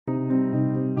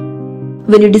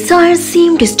When your desires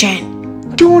seem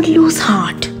distant, don't lose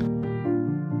heart.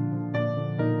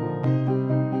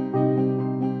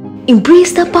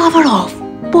 Embrace the power of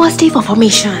positive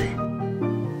affirmation.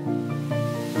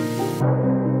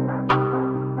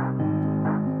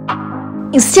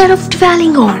 Instead of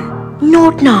dwelling on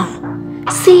 "not now,"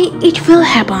 say "it will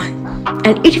happen,"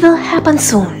 and "it will happen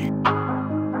soon."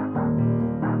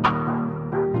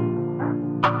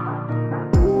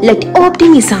 Let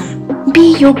optimism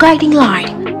be your guiding light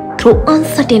through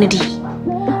uncertainty.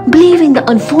 Believe in the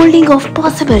unfolding of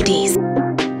possibilities.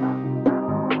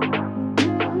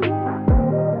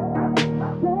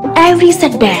 Every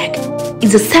setback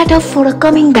is a setup for a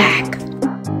coming back.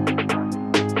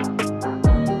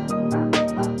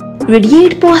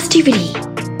 Radiate positivity.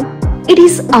 It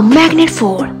is a magnet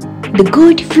for the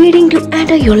good waiting to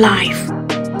enter your life.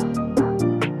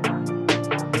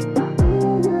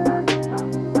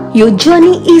 Your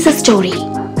journey is a story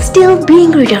still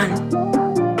being written,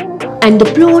 and the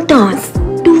plot turns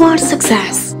towards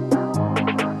success.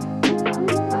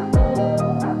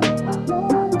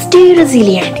 Stay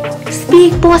resilient,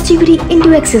 speak positivity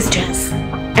into existence,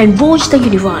 and watch the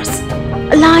universe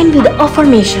align with the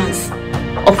affirmations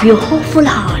of your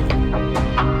hopeful heart.